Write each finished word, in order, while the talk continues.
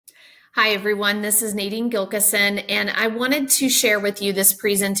Hi, everyone. This is Nadine Gilkison, and I wanted to share with you this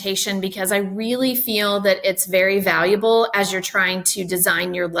presentation because I really feel that it's very valuable as you're trying to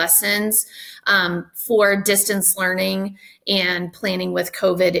design your lessons for distance learning and planning with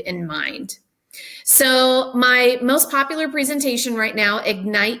COVID in mind. So my most popular presentation right now,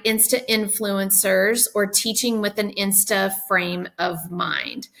 Ignite Insta Influencers, or Teaching with an Insta Frame of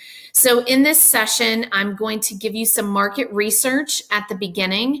Mind. So in this session, I'm going to give you some market research at the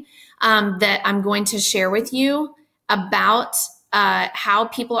beginning that I'm going to share with you about how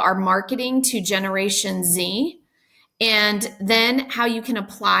people are marketing to Generation Z, and then how you can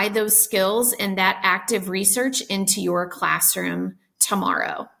apply those skills and that active research into your classroom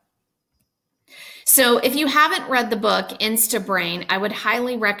tomorrow. So if you haven't read the book, Insta Brain, I would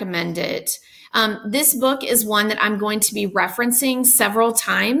highly recommend it. This book is one that I'm going to be referencing several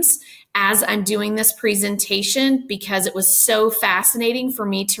times as I'm doing this presentation because it was so fascinating for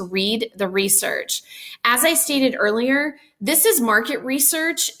me to read the research. As I stated earlier, this is market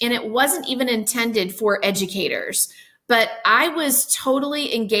research and it wasn't even intended for educators. But I was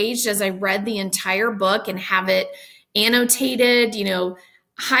totally engaged as I read the entire book and have it annotated,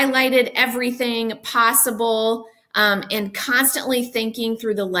 highlighted everything possible, and constantly thinking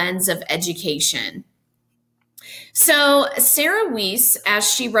through the lens of education. So Sarah Weiss, as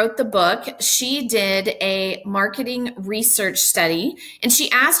she wrote the book, she did a marketing research study, and she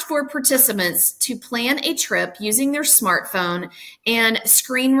asked for participants to plan a trip using their smartphone and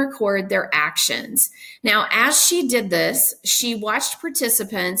screen record their actions. Now, as she did this, she watched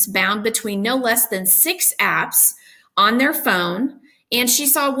participants bound between no less than 6 apps on their phone, and she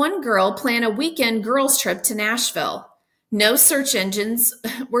saw one girl plan a weekend girls trip to Nashville. No search engines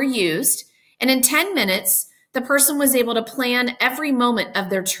were used, and in 10 minutes, the person was able to plan every moment of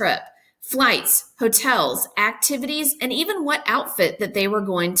their trip, flights, hotels, activities, and even what outfit that they were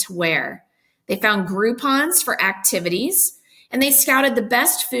going to wear. They found Groupons for activities, and they scouted the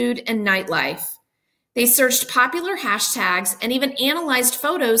best food and nightlife. They searched popular hashtags and even analyzed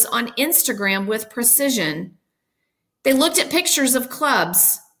photos on Instagram with precision. They looked at pictures of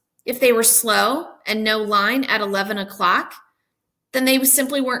clubs. If they were slow and no line at 11 o'clock, then they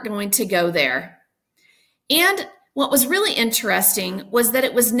simply weren't going to go there. And what was really interesting was that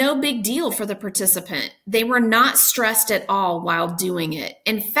it was no big deal for the participant. They were not stressed at all while doing it.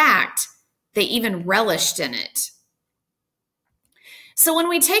 In fact, they even relished in it. So when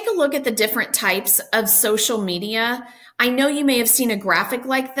we take a look at the different types of social media, I know you may have seen a graphic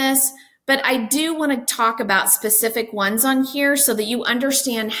like this, but I do want to talk about specific ones on here so that you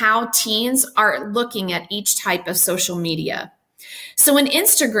understand how teens are looking at each type of social media. So in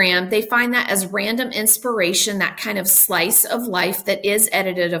Instagram, they find that as random inspiration, that kind of slice of life that is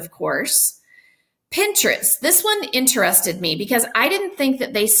edited, of course. Pinterest, this one interested me because I didn't think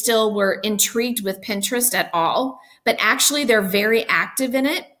that they still were intrigued with Pinterest at all, but actually they're very active in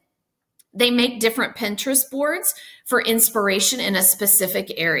it. They make different Pinterest boards for inspiration in a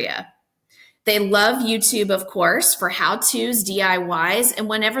specific area. They love YouTube, of course, for how-tos, DIYs, and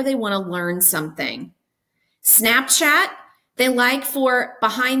whenever they want to learn something. Snapchat, they like for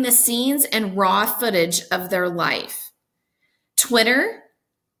behind the scenes and raw footage of their life. Twitter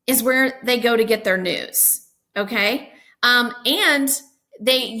is where they go to get their news, okay? And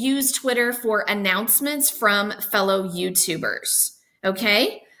they use Twitter for announcements from fellow YouTubers,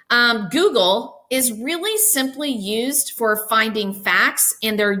 okay? Google is really simply used for finding facts,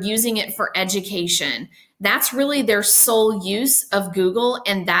 and they're using it for education. That's really their sole use of Google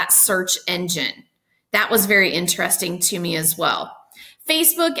and that search engine. That was very interesting to me as well.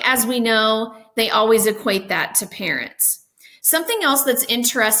 Facebook, as we know, they always equate that to parents. Something else that's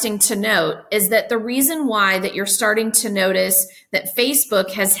interesting to note is that the reason why that you're starting to notice that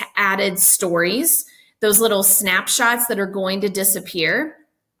Facebook has added stories, those little snapshots that are going to disappear,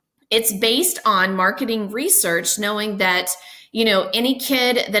 it's based on marketing research, knowing that, any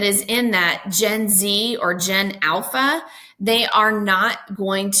kid that is in that Gen Z or Gen Alpha, they are not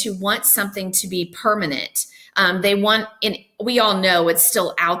going to want something to be permanent. They want, and we all know it's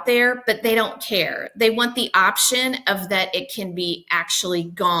still out there, but they don't care. They want the option of that it can be actually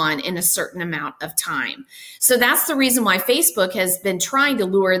gone in a certain amount of time. So that's the reason why Facebook has been trying to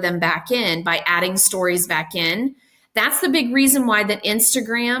lure them back in by adding stories back in. That's the big reason why that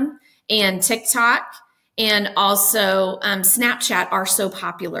Instagram and TikTok and also Snapchat are so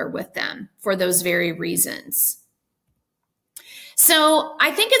popular with them, for those very reasons. So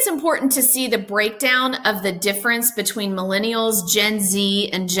I think it's important to see the breakdown of the difference between millennials, Gen Z,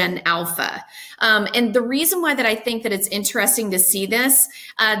 and Gen Alpha. And the reason why that I think that it's interesting to see this,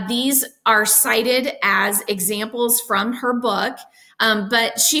 these are cited as examples from her book.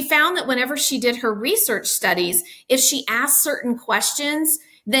 But she found that whenever she did her research studies, if she asked certain questions,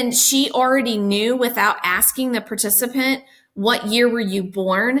 then she already knew without asking the participant, what year were you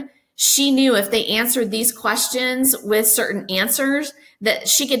born? She knew if they answered these questions with certain answers that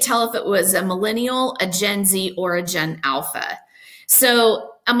she could tell if it was a millennial, a Gen Z, or a Gen Alpha.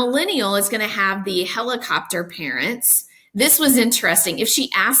 So a millennial is going to have the helicopter parents. This was interesting. If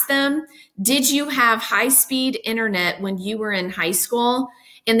she asked them, did you have high-speed internet when you were in high school?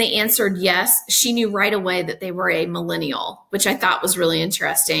 And they answered yes, she knew right away that they were a millennial, which I thought was really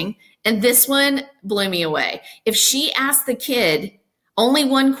interesting. And this one blew me away. If she asked the kid only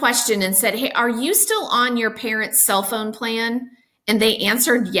one question and said, hey, are you still on your parents' cell phone plan? And they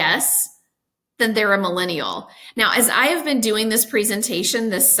answered yes, then they're a millennial. Now, as I have been doing this presentation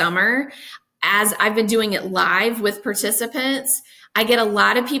this summer, as I've been doing it live with participants, I get a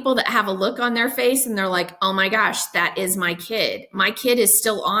lot of people that have a look on their face and they're like, oh my gosh, that is my kid. My kid is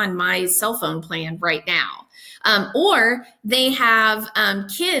still on my cell phone plan right now. Or they have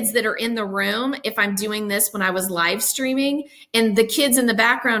kids that are in the room if I'm doing this when I was live streaming, and the kids in the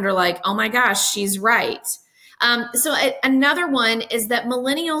background are like, oh my gosh, she's right. Another one is that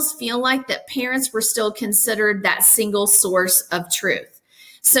millennials feel like that parents were still considered that single source of truth.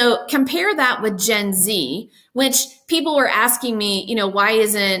 So compare that with Gen Z, which people were asking me, why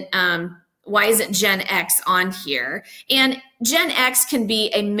isn't Gen X on here? And Gen X can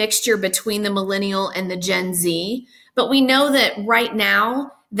be a mixture between the millennial and the Gen Z, but we know that right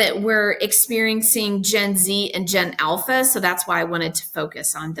now that we're experiencing Gen Z and Gen Alpha, so that's why I wanted to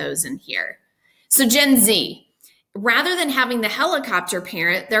focus on those in here. So Gen Z, rather than having the helicopter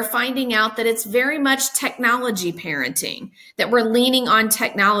parent, they're finding out that it's very much technology parenting, that we're leaning on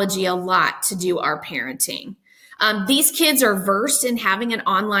technology a lot to do our parenting. These kids are versed in having an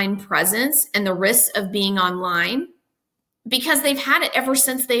online presence and the risks of being online because they've had it ever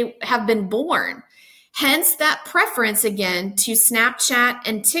since they have been born. Hence that preference again to Snapchat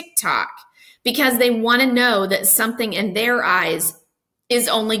and TikTok, because they want to know that something in their eyes is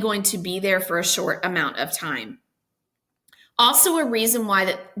only going to be there for a short amount of time. Also, a reason why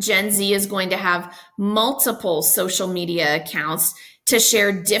that Gen Z is going to have multiple social media accounts to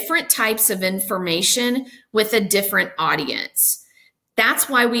share different types of information with a different audience. That's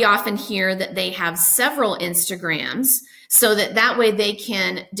why we often hear that they have several Instagrams, so that way they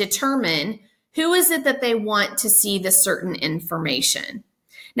can determine who is it that they want to see the certain information.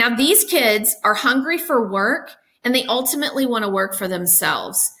 Now, these kids are hungry for work and they ultimately want to work for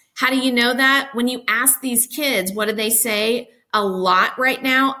themselves. How do you know that? When you ask these kids, what do they say a lot right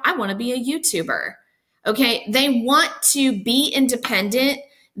now? I want to be a YouTuber. Okay, they want to be independent.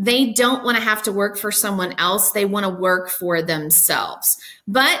 They don't want to have to work for someone else. They want to work for themselves.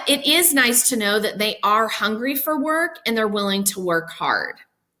 But it is nice to know that they are hungry for work and they're willing to work hard.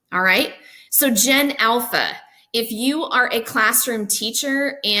 All right, so Gen Alpha, if you are a classroom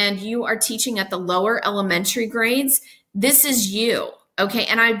teacher and you are teaching at the lower elementary grades, this is you. Okay,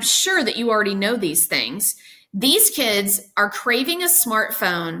 and I'm sure that you already know these things. These kids are craving a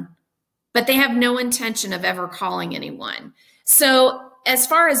smartphone, but they have no intention of ever calling anyone. So as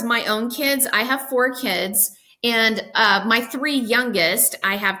far as my own kids, I have 4 kids, and my 3 youngest,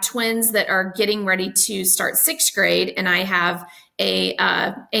 I have twins that are getting ready to start 6th grade, and I have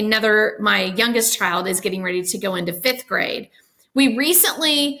my youngest child is getting ready to go into 5th grade. We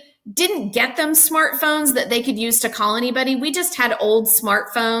recently didn't get them smartphones that they could use to call anybody. We just had old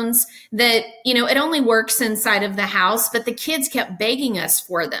smartphones that, it only works inside of the house, but the kids kept begging us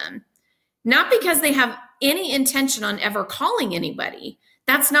for them. Not because they have any intention on ever calling anybody.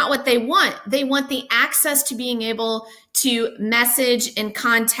 That's not what they want. They want the access to being able to message and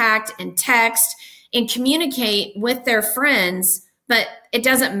contact and text and communicate with their friends, but it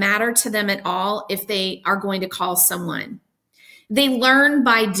doesn't matter to them at all if they are going to call someone. They learn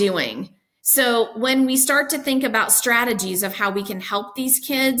by doing. So when we start to think about strategies of how we can help these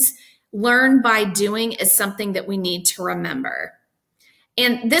kids, learn by doing is something that we need to remember.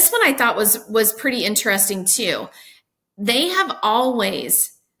 And this one I thought was pretty interesting too. They have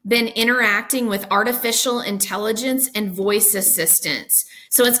always been interacting with artificial intelligence and voice assistants.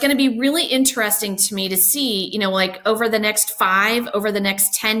 So it's going to be really interesting to me to see, like over the next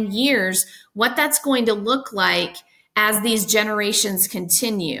 10 years, what that's going to look like as these generations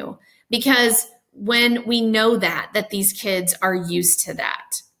continue. Because when we know that these kids are used to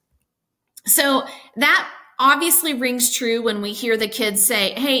that. So that obviously rings true when we hear the kids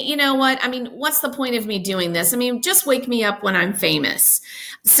say, hey, you know what? What's the point of me doing this? Just wake me up when I'm famous.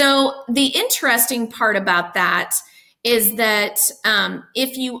 So the interesting part about that is that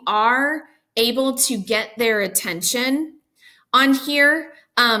if you are able to get their attention, On here,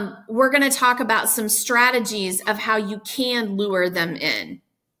 we're going to talk about some strategies of how you can lure them in.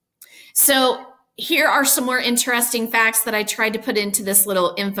 So here are some more interesting facts that I tried to put into this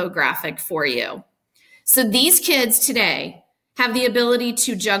little infographic for you. So these kids today have the ability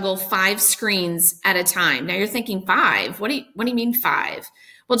to juggle 5 screens at a time. Now you're thinking 5? What do you mean 5?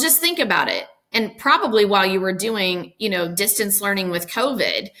 Well, just think about it. And probably while you were doing, distance learning with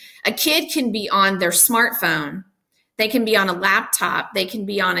COVID, a kid can be on their smartphone. They can be on a laptop. They can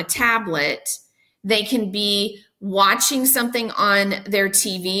be on a tablet. They can be watching something on their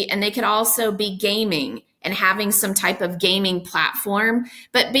TV, and they could also be gaming and having some type of gaming platform.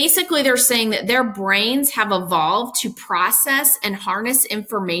 But basically they're saying that their brains have evolved to process and harness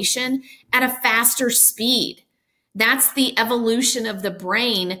information at a faster speed. That's the evolution of the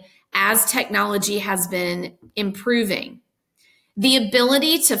brain as technology has been improving. The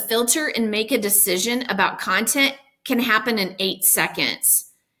ability to filter and make a decision about content can happen in 8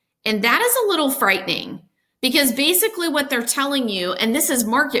 seconds. And that is a little frightening, because basically what they're telling you, and this is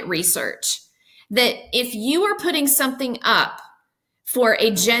market research, that if you are putting something up for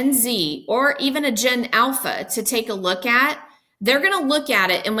a Gen Z or even a Gen Alpha to take a look at, they're going to look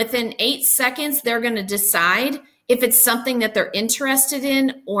at it, and within 8 seconds, they're going to decide if it's something that they're interested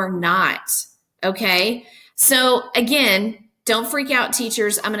in or not. Okay. So again, don't freak out,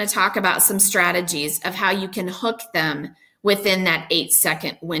 teachers. I'm going to talk about some strategies of how you can hook them within that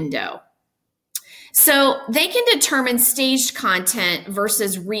 8-second window. So they can determine staged content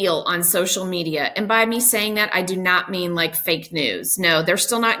versus real on social media. And by me saying that, I do not mean like fake news. No, they're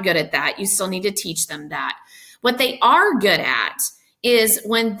still not good at that. You still need to teach them that. What they are good at is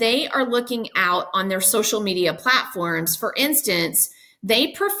when they are looking out on their social media platforms, for instance, they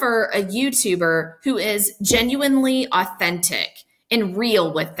prefer a YouTuber who is genuinely authentic and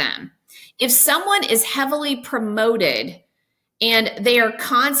real with them. If someone is heavily promoted and they are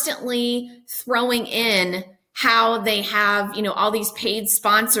constantly throwing in how they have, all these paid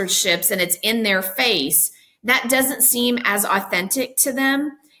sponsorships and it's in their face, that doesn't seem as authentic to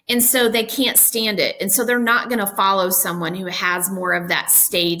them. And so they can't stand it. And so they're not going to follow someone who has more of that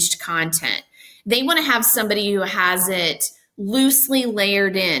staged content. They want to have somebody who has it loosely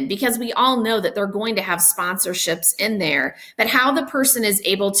layered in, because we all know that they're going to have sponsorships in there, but how the person is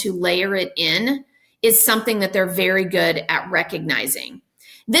able to layer it in is something that they're very good at recognizing.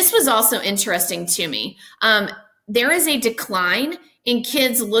 This was also interesting to me. There is a decline in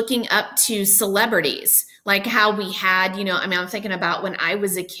kids looking up to celebrities, like how we had, I'm thinking about when I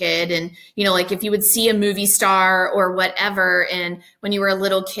was a kid and, like if you would see a movie star or whatever, and when you were a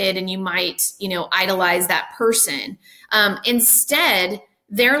little kid and you might, idolize that person. Instead,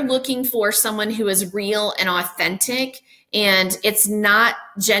 they're looking for someone who is real and authentic. And it's not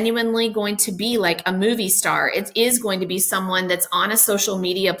genuinely going to be like a movie star. It is going to be someone that's on a social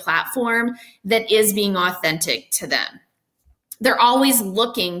media platform that is being authentic to them. They're always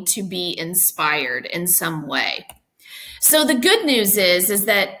looking to be inspired in some way. So the good news is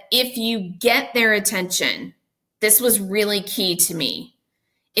that if you get their attention, this was really key to me.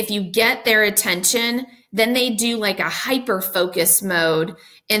 If you get their attention, then they do like a hyper focus mode,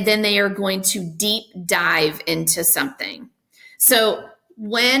 and then they are going to deep dive into something. So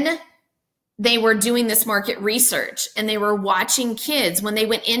when they were doing this market research and they were watching kids, when they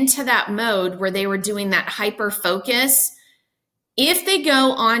went into that mode where they were doing that hyper focus, if they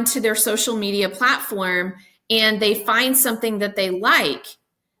go onto their social media platform and they find something that they like,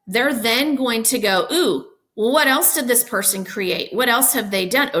 they're then going to go, ooh, well, what else did this person create? What else have they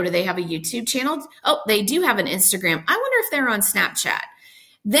done? Oh, do they have a YouTube channel? Oh, they do have an Instagram. I wonder if they're on Snapchat.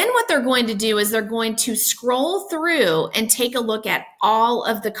 Then what they're going to do is they're going to scroll through and take a look at all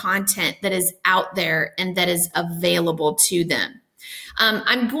of the content that is out there and that is available to them.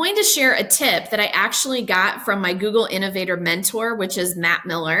 I'm going to share a tip that I actually got from my Google Innovator mentor, which is Matt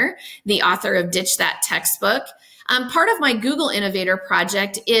Miller, the author of Ditch That Textbook. Part of my Google Innovator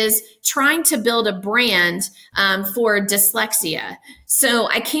project is trying to build a brand for dyslexia. So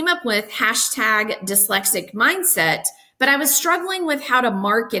I came up with hashtag dyslexic mindset, but I was struggling with how to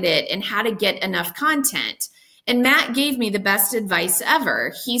market it and how to get enough content. And Matt gave me the best advice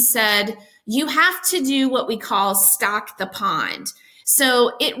ever. He said, you have to do what we call stock the pond.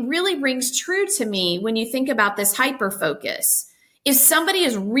 So it really rings true to me when you think about this hyper focus. If somebody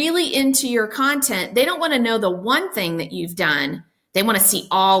is really into your content, they don't want to know the one thing that you've done. They want to see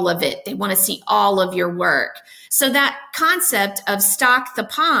all of it. They want to see all of your work. So that concept of stock the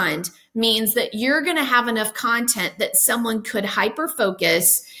pond means that you're going to have enough content that someone could hyper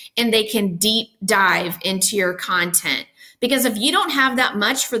focus and they can deep dive into your content. Because if you don't have that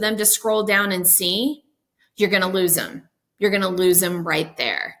much for them to scroll down and see, you're going to lose them. you're going to lose them right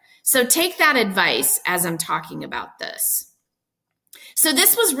there. So take that advice as I'm talking about this. So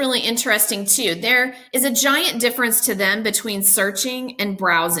this was really interesting too. There is a giant difference to them between searching and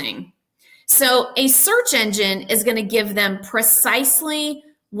browsing. So a search engine is going to give them precisely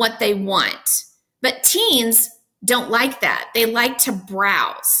what they want. But teens don't like that. They like to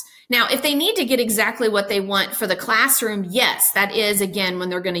browse. Now, if they need to get exactly what they want for the classroom, yes, that is, again, when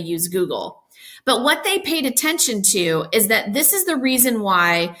they're going to use Google. But what they paid attention to is that this is the reason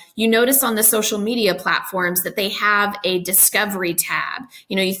why you notice on the social media platforms that they have a discovery tab.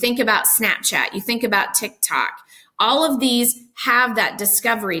 You know, you think about Snapchat, you think about TikTok. All of these have that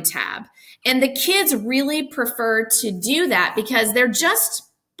discovery tab. And the kids really prefer to do that because they're just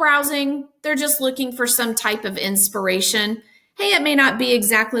browsing. They're just looking for some type of inspiration. Hey, it may not be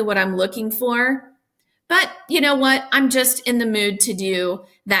exactly what I'm looking for, but you know what? I'm just in the mood to do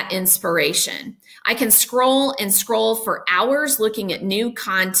that inspiration. I can scroll and scroll for hours looking at new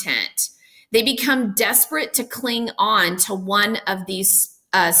content. They become desperate to cling on to one of these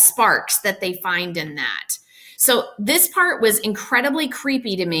sparks that they find in that. So this part was incredibly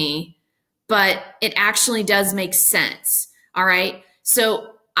creepy to me, but it actually does make sense. All right. So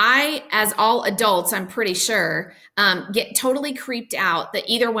I, as all adults, I'm pretty sure, get totally creeped out that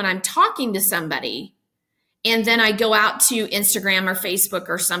either when I'm talking to somebody and then I go out to Instagram or Facebook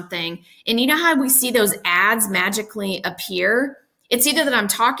or something, and you know how we see those ads magically appear? It's either that I'm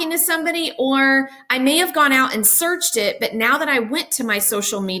talking to somebody or I may have gone out and searched it, but now that I went to my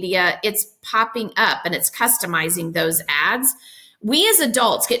social media, it's popping up and it's customizing those ads. We as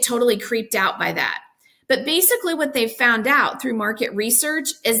adults get totally creeped out by that. But basically what they've found out through market research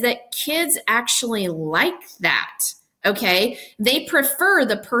is that kids actually like that, okay? They prefer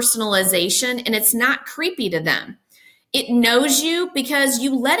the personalization and it's not creepy to them. It knows you because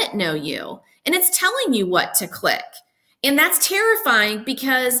you let it know you and it's telling you what to click. And that's terrifying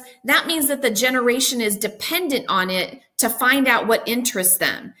because that means that the generation is dependent on it to find out what interests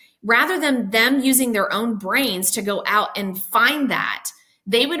them. Rather than them using their own brains to go out and find that,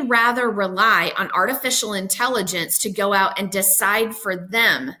 they would rather rely on artificial intelligence to go out and decide for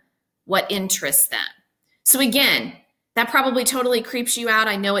them what interests them. So again, that probably totally creeps you out.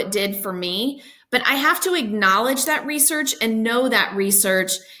 I know it did for me, but I have to acknowledge that research and know that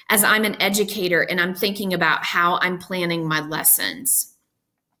research as I'm an educator and I'm thinking about how I'm planning my lessons.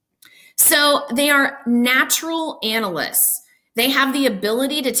 So they are natural analysts. They have the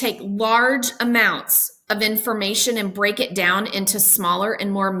ability to take large amounts of information and break it down into smaller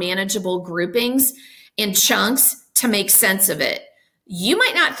and more manageable groupings and chunks to make sense of it. You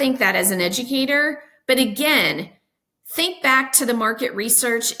might not think that as an educator, but again, think back to the market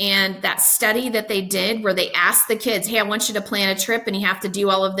research and that study that they did where they asked the kids, hey, I want you to plan a trip and you have to do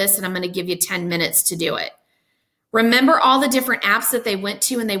all of this and I'm going to give you 10 minutes to do it. Remember all the different apps that they went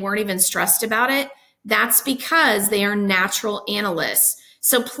to and they weren't even stressed about it? That's because they are natural analysts.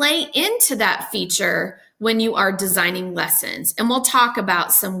 So play into that feature when you are designing lessons, and we'll talk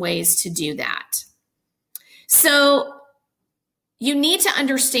about some ways to do that. So you need to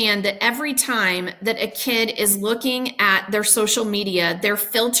understand that every time that a kid is looking at their social media, they're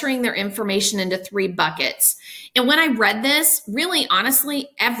filtering their information into 3 buckets. And when I read this, really honestly,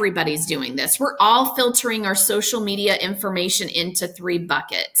 everybody's doing this. We're all filtering our social media information into 3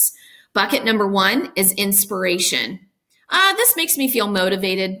 buckets. Bucket number 1 is inspiration. This makes me feel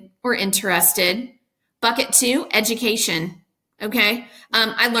motivated or interested. Bucket 2, education. Okay,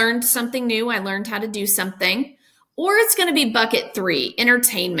 I learned something new. I learned how to do something. Or it's going to be bucket 3,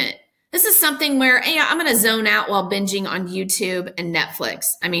 entertainment. This is something where, hey, I'm going to zone out while binging on YouTube and Netflix.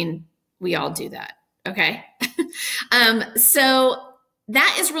 I mean, we all do that. Okay. So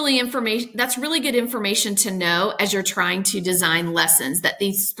that is really information. That's really good information to know as you're trying to design lessons, that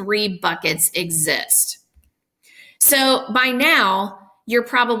these 3 buckets exist. So by now you're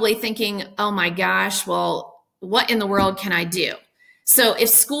probably thinking, oh my gosh, well, what in the world can I do? So if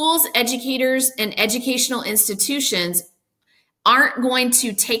schools, educators, and educational institutions aren't going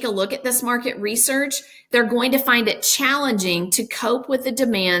to take a look at this market research, they're going to find it challenging to cope with the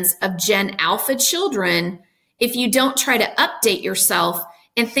demands of Gen Alpha children if you don't try to update yourself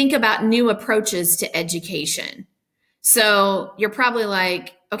and think about new approaches to education. So you're probably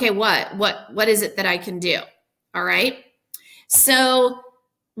like, okay, what is it that I can do? All right. So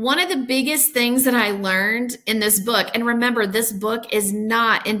one of the biggest things that I learned in this book, and remember, this book is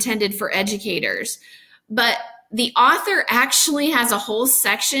not intended for educators, but the author actually has a whole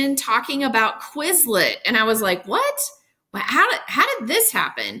section talking about Quizlet. And I was like, what? How did this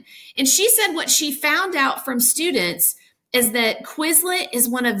happen? And she said what she found out from students is that Quizlet is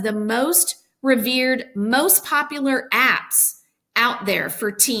one of the most revered, most popular apps out there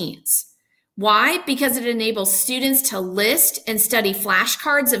for teens. Why? Because it enables students to list and study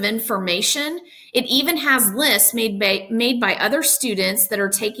flashcards of information. It even has lists made by other students that are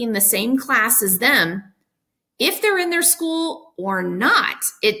taking the same class as them, if they're in their school or not.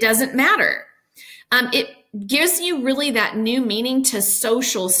 It doesn't matter. It gives you really that new meaning to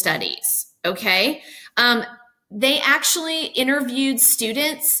social studies, okay? They actually interviewed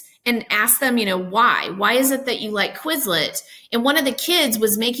students and asked them, why? Why is it that you like Quizlet? And one of the kids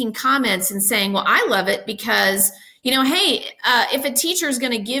was making comments and saying, well, I love it because, hey, if a teacher is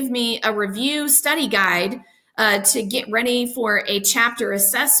going to give me a review study guide to get ready for a chapter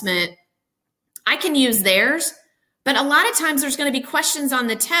assessment, I can use theirs. But a lot of times there's going to be questions on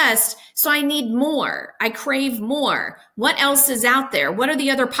the test, so I need more. I crave more. What else is out there? What are the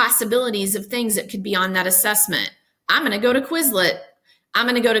other possibilities of things that could be on that assessment? I'm going to go to Quizlet. I'm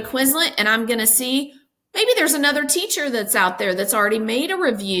going to go to Quizlet and I'm going to see maybe there's another teacher that's out there that's already made a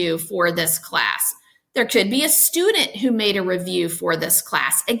review for this class. There could be a student who made a review for this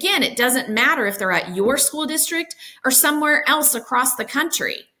class. Again, it doesn't matter if they're at your school district or somewhere else across the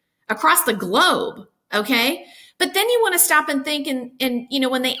country, across the globe, okay? But then you want to stop and think, and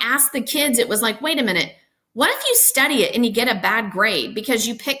when they asked the kids, it was like, wait a minute, what if you study it and you get a bad grade because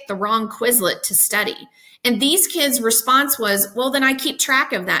you picked the wrong Quizlet to study? And these kids' response was, well, then I keep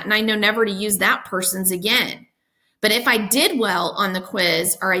track of that and I know never to use that person's again. But if I did well on the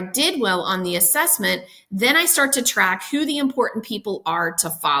quiz or I did well on the assessment, then I start to track who the important people are to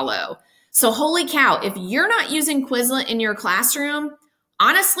follow. So holy cow, if you're not using Quizlet in your classroom,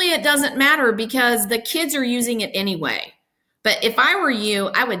 honestly, it doesn't matter because the kids are using it anyway. But if I were you,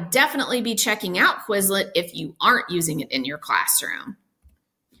 I would definitely be checking out Quizlet if you aren't using it in your classroom.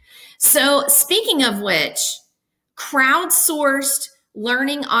 So speaking of which, crowdsourced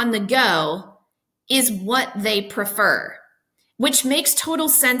learning on the go is what they prefer, which makes total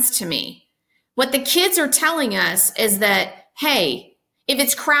sense to me. What the kids are telling us is that, hey, if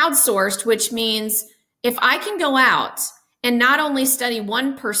it's crowdsourced, which means if I can go out and not only study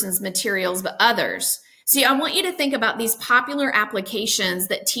one person's materials, but others. See, I want you to think about these popular applications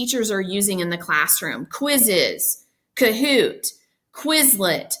that teachers are using in the classroom. Quizzes, Kahoot,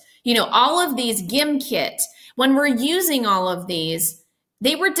 Quizlet, all of these, Gimkit. When we're using all of these,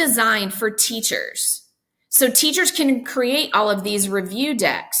 they were designed for teachers. So teachers can create all of these review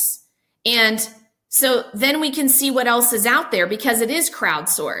decks. And so then we can see what else is out there because it is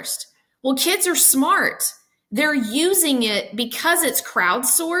crowdsourced. Well, kids are smart. They're using it because it's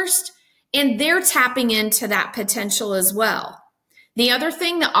crowdsourced and they're tapping into that potential as well. The other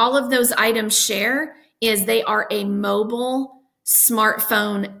thing that all of those items share is they are a mobile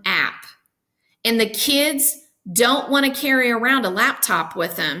smartphone app. And the kids don't want to carry around a laptop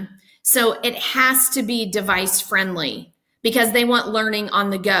with them. So it has to be device friendly because they want learning on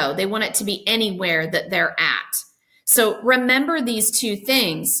the go. They want it to be anywhere that they're at. So remember these two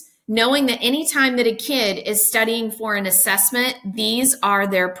things. Knowing that anytime that a kid is studying for an assessment, these are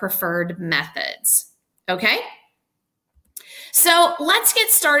their preferred methods, okay? So let's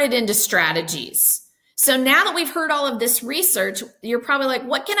get started into strategies. So now that we've heard all of this research, you're probably like,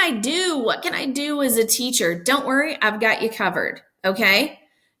 what can I do? What can I do as a teacher? Don't worry, I've got you covered, okay?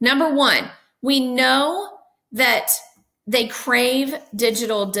 Number one, we know that they crave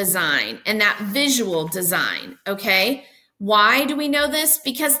digital design and that visual design, okay? Why do we know this?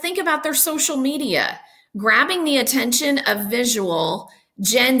 Because think about their social media. Grabbing the attention of visual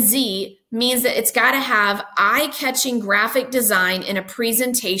Gen Z means that it's got to have eye-catching graphic design in a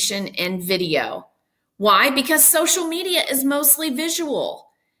presentation and video. Why? Because social media is mostly visual.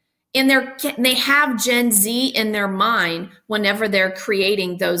 And they have Gen Z in their mind whenever they're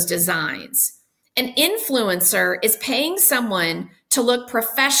creating those designs. An influencer is paying someone to look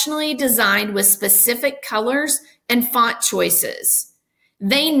professionally designed with specific colors and font choices.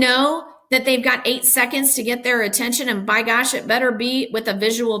 They know that they've got 8 seconds to get their attention, and by gosh, it better be with a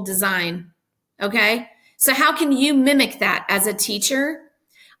visual design, okay? So how can you mimic that as a teacher?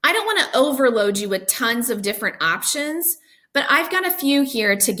 I don't want to overload you with tons of different options, but I've got a few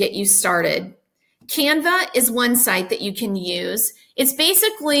here to get you started. Canva is one site that you can use. It's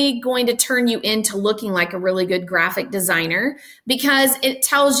basically going to turn you into looking like a really good graphic designer because it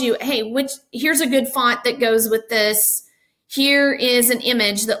tells you, hey, here's a good font that goes with this. Here is an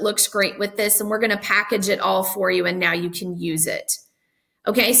image that looks great with this, and we're going to package it all for you, and now you can use it.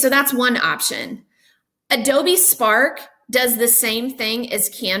 Okay, so that's one option. Adobe Spark does the same thing as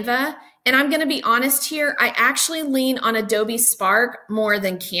Canva. And I'm going to be honest here, I actually lean on Adobe Spark more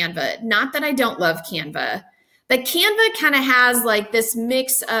than Canva. Not that I don't love Canva, but Canva kind of has like this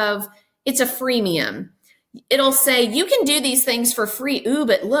mix of it's a freemium. It'll say, you can do these things for free. Ooh,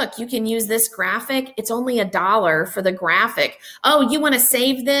 but look, you can use this graphic. It's only $1 for the graphic. Oh, you want to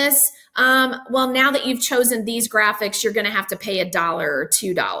save this? Well, now that you've chosen these graphics, you're going to have to pay $1 or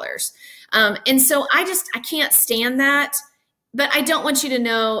 $2. And so I can't stand that, but I don't want you to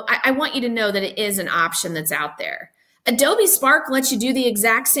know, I want you to know that it is an option that's out there. Adobe Spark lets you do the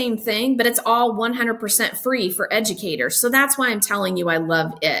exact same thing, but it's all 100% free for educators. So that's why I'm telling you I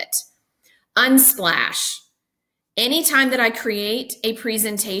love it. Unsplash. Anytime that I create a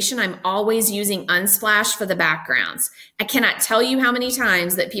presentation, I'm always using Unsplash for the backgrounds. I cannot tell you how many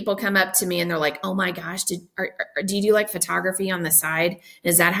times that people come up to me and they're like, oh my gosh, do you do like photography on the side?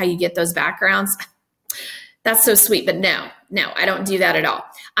 Is that how you get those backgrounds? That's so sweet, but no, I don't do that at all.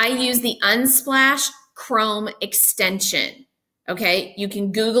 I use the Unsplash Chrome extension. Okay, you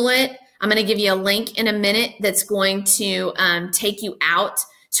can Google it. I'm going to give you a link in a minute that's going to take you out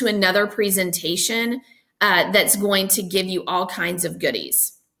to another presentation that's going to give you all kinds of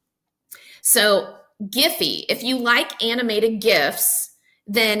goodies. So Giphy, if you like animated GIFs,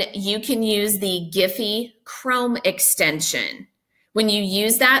 then you can use the Giphy Chrome extension. When you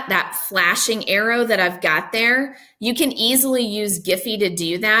use that flashing arrow that I've got there, you can easily use Giphy to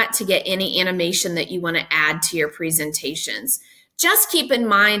do that, to get any animation that you want to add to your presentations. Just keep in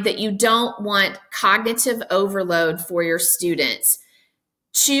mind that you don't want cognitive overload for your students.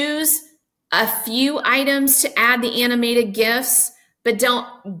 Choose a few items to add the animated GIFs, but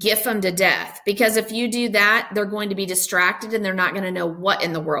don't GIF them to death, because if you do that, they're going to be distracted and they're not going to know what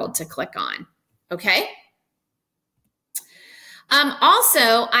in the world to click on. Okay?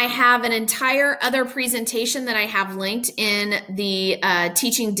 Also, I have an entire other presentation that I have linked in the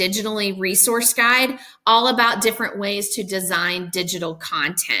Teaching Digitally resource guide, all about different ways to design digital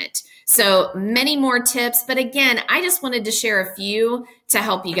content. So many more tips, but again, I just wanted to share a few to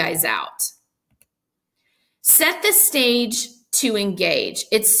help you guys out. Set the stage to engage.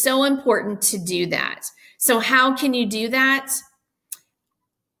 It's so important to do that. So how can you do that?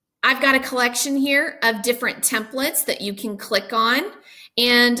 I've got a collection here of different templates that you can click on.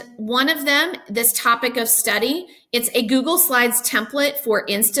 And one of them, this topic of study, it's a Google Slides template for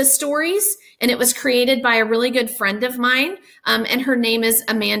Insta stories. And it was created by a really good friend of mine. And her name is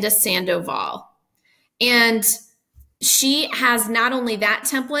Amanda Sandoval. And she has not only that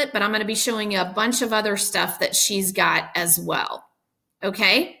template, but I'm going to be showing you a bunch of other stuff that she's got as well.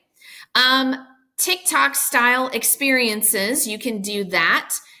 Okay. TikTok style experiences, you can do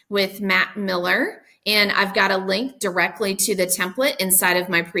that with Matt Miller, and I've got a link directly to the template inside of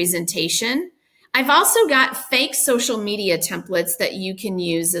my presentation. I've also got fake social media templates that you can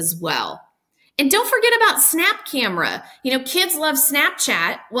use as well. And don't forget about Snap Camera. You know, kids love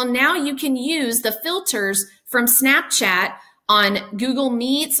Snapchat. Well, now you can use the filters from Snapchat on Google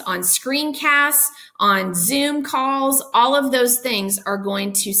Meets, on screencasts, on Zoom calls. All of those things are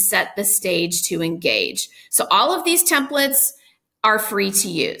going to set the stage to engage. So all of these templates are free to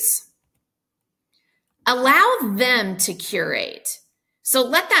use. Allow them to curate. So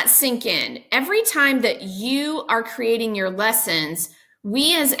let that sink in. Every time that you are creating your lessons,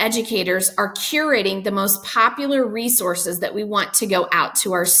 we as educators are curating the most popular resources that we want to go out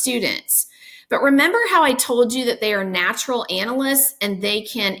to our students. But remember how I told you that they are natural analysts and they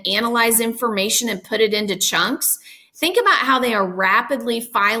can analyze information and put it into chunks? Think about how they are rapidly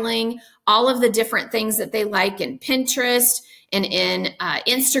filing all of the different things that they like in Pinterest and in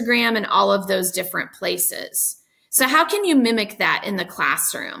Instagram and all of those different places. So how can you mimic that in the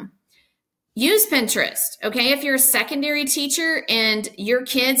classroom? Use Pinterest, okay? If you're a secondary teacher and your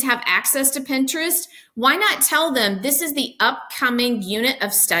kids have access to Pinterest, why not tell them this is the upcoming unit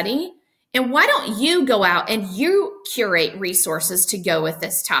of study? And why don't you go out and you curate resources to go with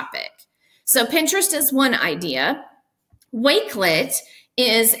this topic? So Pinterest is one idea. Wakelet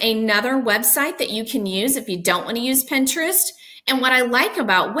is another website that you can use if you don't want to use Pinterest. And what I like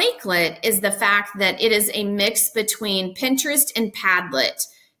about Wakelet is the fact that it is a mix between Pinterest and Padlet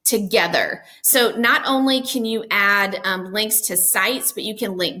together. So not only can you add links to sites, but you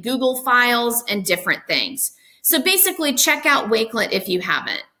can link Google files and different things. So basically check out Wakelet if you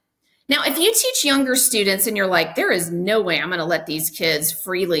haven't. Now, if you teach younger students and you're like, there is no way I'm going to let these kids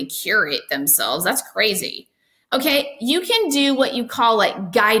freely curate themselves, that's crazy. Okay, you can do what you call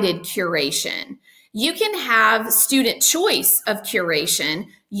like guided curation. You can have student choice of curation.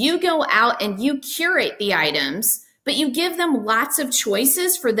 You go out and you curate the items, but you give them lots of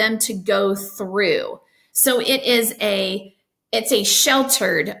choices for them to go through. So it's a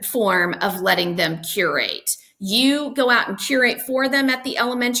sheltered form of letting them curate. You go out and curate for them at the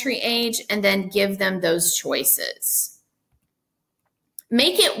elementary age and then give them those choices.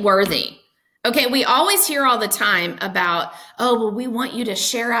 Make it worthy. Okay, we always hear all the time about, oh, well, we want you to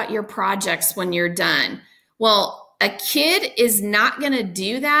share out your projects when you're done. Well, a kid is not going to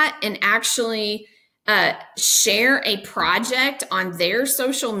do that and actually share a project on their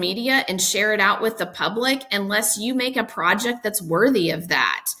social media and share it out with the public unless you make a project that's worthy of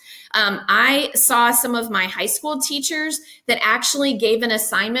that. I saw some of my high school teachers that actually gave an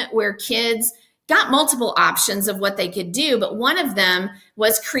assignment where kids got multiple options of what they could do, but one of them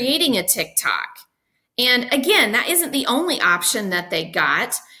was creating a TikTok. And again, that isn't the only option that they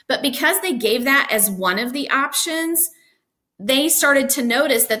got, but because they gave that as one of the options, they started to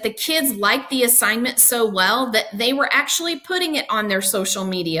notice that the kids liked the assignment so well that they were actually putting it on their social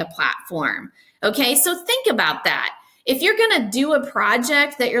media platform. Okay, so think about that. If you're going to do a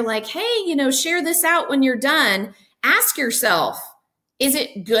project that you're like, hey, share this out when you're done, ask yourself, is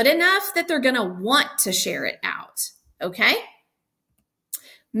it good enough that they're going to want to share it out? Okay?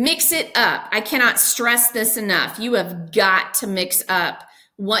 Mix it up. I cannot stress this enough. You have got to mix up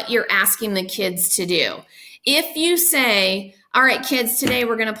what you're asking the kids to do. If you say, all right, kids, today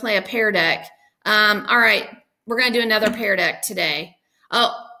we're going to play a pear deck. All right, we're going to do another pear deck today.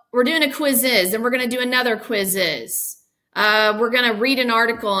 Oh, we're doing a quiz-is, and we're going to do another quiz-is. We're going to read an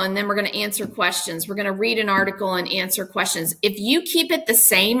article, and then we're going to answer questions. We're going to read an article and answer questions. If you keep it the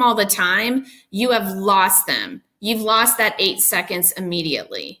same all the time, you have lost them. You've lost that 8 seconds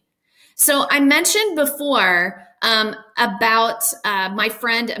immediately. So I mentioned before about my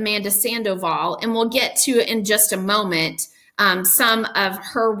friend Amanda Sandoval, and we'll get to it in just a moment, some of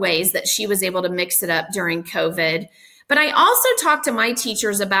her ways that she was able to mix it up during COVID. But I also talked to my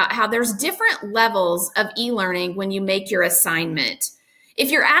teachers about how there's different levels of e-learning when you make your assignment. If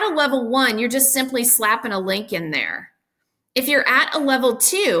you're at a level 1, you're just simply slapping a link in there. If you're at a level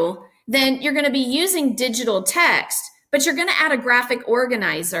 2, then you're going to be using digital text, but you're going to add a graphic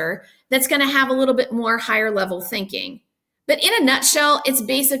organizer that's going to have a little bit more higher level thinking. But in a nutshell, it's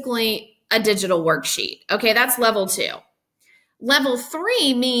basically a digital worksheet. Okay, that's level 2. Level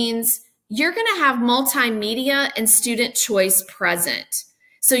 3 means you're going to have multimedia and student choice present.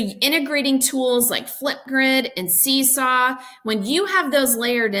 So integrating tools like Flipgrid and Seesaw, when you have those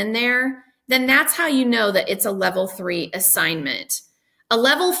layered in there, then that's how you know that it's a level 3 assignment. A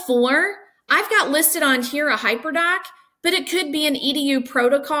level 4, I've got listed on here a HyperDoc, but it could be an EDU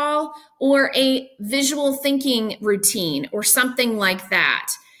protocol or a visual thinking routine or something like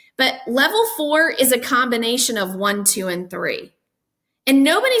that. But level 4 is a combination of 1, 2, and 3. And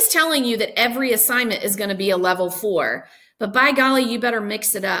nobody's telling you that every assignment is going to be a level 4, but by golly, you better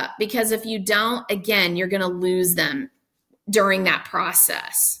mix it up, because if you don't, again, you're going to lose them during that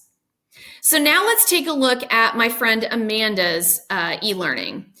process. So now let's take a look at my friend Amanda's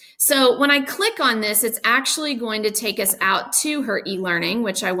e-learning. So when I click on this, it's actually going to take us out to her e-learning,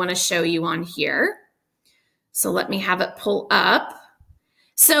 which I want to show you on here. So let me have it pull up.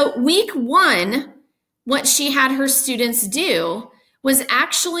 So week 1, what she had her students do was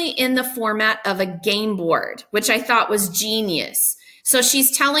actually in the format of a game board, which I thought was genius. So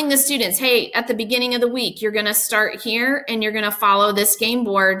she's telling the students, hey, at the beginning of the week, you're going to start here and you're going to follow this game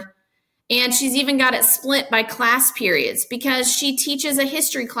board. And she's even got it split by class periods because she teaches a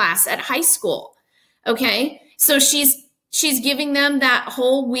history class at high school. Okay, so she's giving them that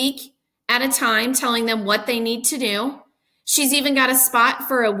whole week at a time, telling them what they need to do. She's even got a spot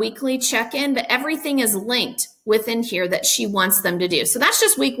for a weekly check-in, but everything is linked within here that she wants them to do. So that's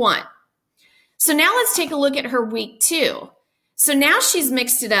just week 1. So now let's take a look at her week 2. So now she's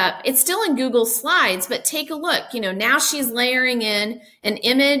mixed it up. It's still in Google Slides, but take a look. Now she's layering in an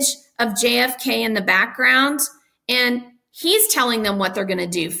image of JFK in the background, and he's telling them what they're going to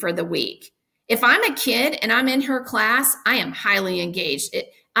do for the week. If I'm a kid and I'm in her class, I am highly engaged.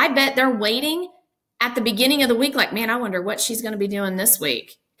 I bet they're waiting at the beginning of the week like, man, I wonder what she's going to be doing this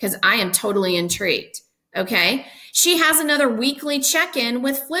week, because I am totally intrigued. Okay. She has another weekly check-in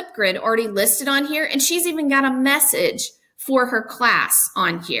with Flipgrid already listed on here, and she's even got a message for her class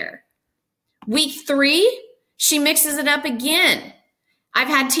on here. Week 3, she mixes it up again. I've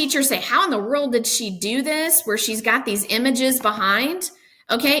had teachers say, how in the world did she do this, where she's got these images behind?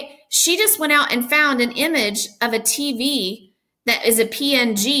 Okay, she just went out and found an image of a TV that is a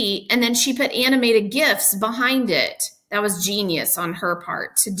PNG, and then she put animated GIFs behind it. That was genius on her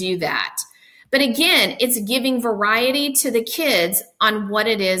part to do that. But again, it's giving variety to the kids on what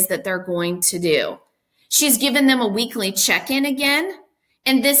it is that they're going to do. She's given them a weekly check-in again,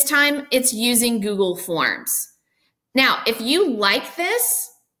 and this time it's using Google Forms. Now, if you like this,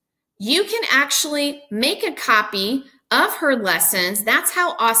 you can actually make a copy of her lessons. That's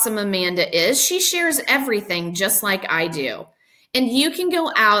how awesome Amanda is. She shares everything just like I do. And you can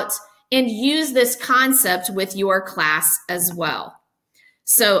go out and use this concept with your class as well.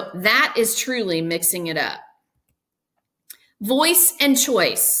 So that is truly mixing it up. Voice and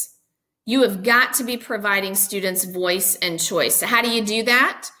choice. You have got to be providing students voice and choice. So how do you do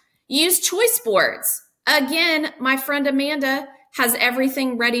that? Use choice boards. Again, my friend Amanda has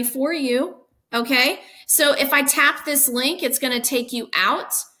everything ready for you. Okay, so if I tap this link, it's going to take you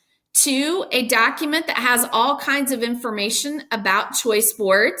out to a document that has all kinds of information about choice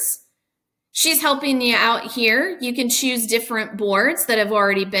boards. She's helping you out here. You can choose different boards that have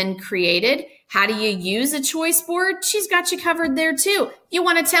already been created. How do you use a choice board? She's got you covered there too. You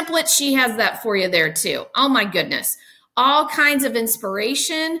want a template? She has that for you there too. Oh my goodness. All kinds of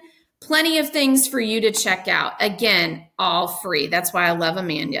inspiration, plenty of things for you to check out. Again, all free. That's why I love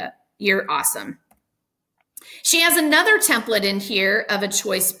Amanda. You're awesome. She has another template in here of a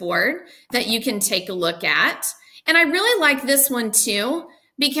choice board that you can take a look at. And I really like this one too,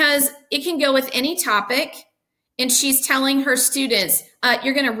 because it can go with any topic. And she's telling her students,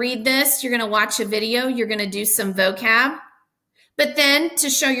 you're going to read this, you're going to watch a video, you're going to do some vocab. But then to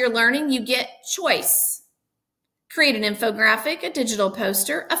show your learning, you get choice. Create an infographic, a digital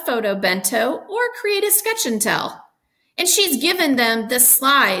poster, a photo bento, or create a sketch and tell. And she's given them the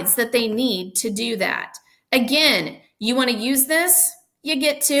slides that they need to do that. Again, you want to use this? You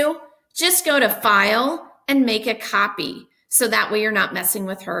get to. Just go to File and make a copy. So that way you're not messing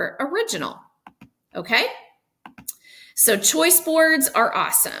with her original. Okay? So choice boards are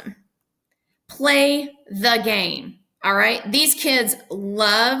awesome. Play the game. All right? These kids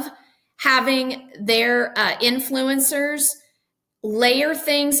love having their influencers layer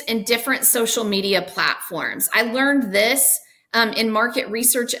things in different social media platforms. I learned this in market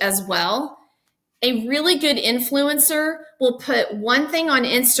research as well. A really good influencer will put one thing on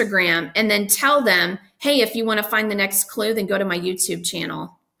Instagram and then tell them, hey, if you want to find the next clue, then go to my YouTube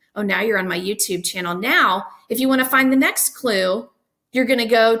channel. Oh, now you're on my YouTube channel. Now, if you want to find the next clue, you're going to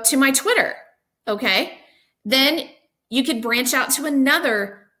go to my Twitter. Okay. Then you could branch out to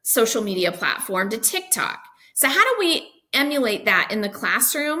another social media platform, to TikTok. So how do we emulate that in the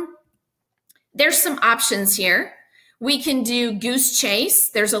classroom? There's some options here. We can do Goose Chase.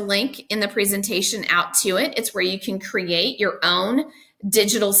 There's a link in the presentation out to it. It's where you can create your own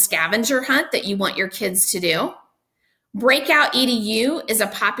digital scavenger hunt that you want your kids to do. Breakout EDU is a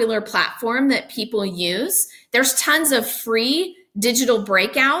popular platform that people use. There's tons of free digital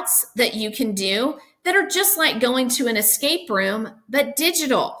breakouts that you can do that are just like going to an escape room, but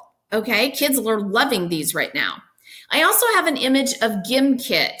digital. Okay, kids are loving these right now. I also have an image of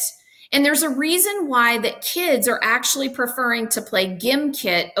GimKit. And there's a reason why that kids are actually preferring to play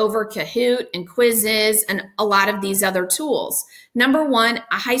GimKit over Kahoot and Quizzes and a lot of these other tools. Number one,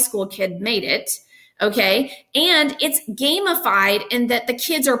 a high school kid made it, okay? And it's gamified in that the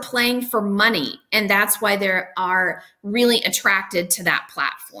kids are playing for money, and that's why they are really attracted to that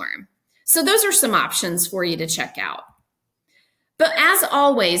platform. So those are some options for you to check out. But as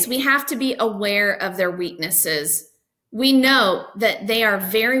always, we have to be aware of their weaknesses. We know that they are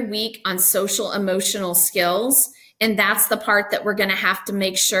very weak on social emotional skills, and that's the part that we're going to have to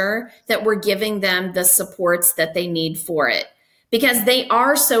make sure that we're giving them the supports that they need for it. Because they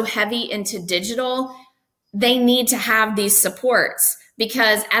are so heavy into digital, they need to have these supports.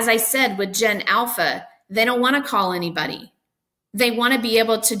 Because as I said with Gen Alpha, they don't want to call anybody. They want to be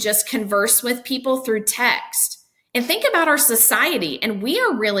able to just converse with people through text. And think about our society, and we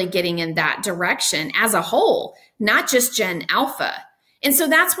are really getting in that direction as a whole, not just Gen Alpha. And so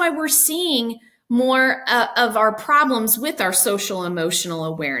that's why we're seeing more of our problems with our social emotional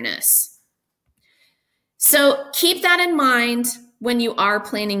awareness. So keep that in mind when you are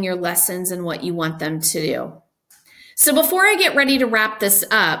planning your lessons and what you want them to do. So before I get ready to wrap this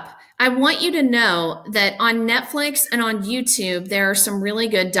up, I want you to know that on Netflix and on YouTube, there are some really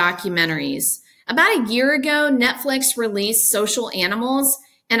good documentaries. About a year ago, Netflix released Social Animals,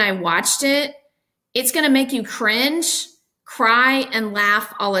 and I watched it. It's going to make you cringe, cry, and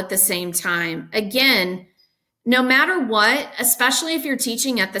laugh all at the same time. Again, no matter what, especially if you're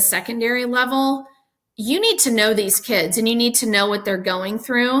teaching at the secondary level, you need to know these kids and you need to know what they're going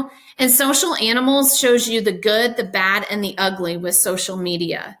through. And Social Animals shows you the good, the bad, and the ugly with social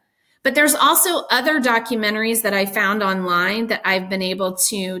media. But there's also other documentaries that I found online that I've been able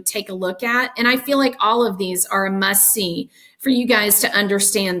to take a look at. And I feel like all of these are a must-see for you guys to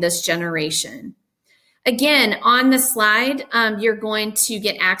understand this generation. Again, on the slide, you're going to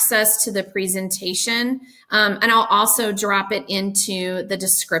get access to the presentation, and I'll also drop it into the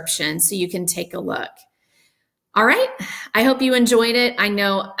description so you can take a look. All right, I hope you enjoyed it. I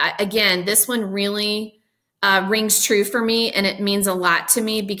know, again, this one really rings true for me, and it means a lot to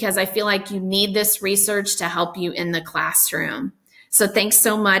me because I feel like you need this research to help you in the classroom. So thanks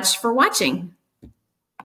so much for watching.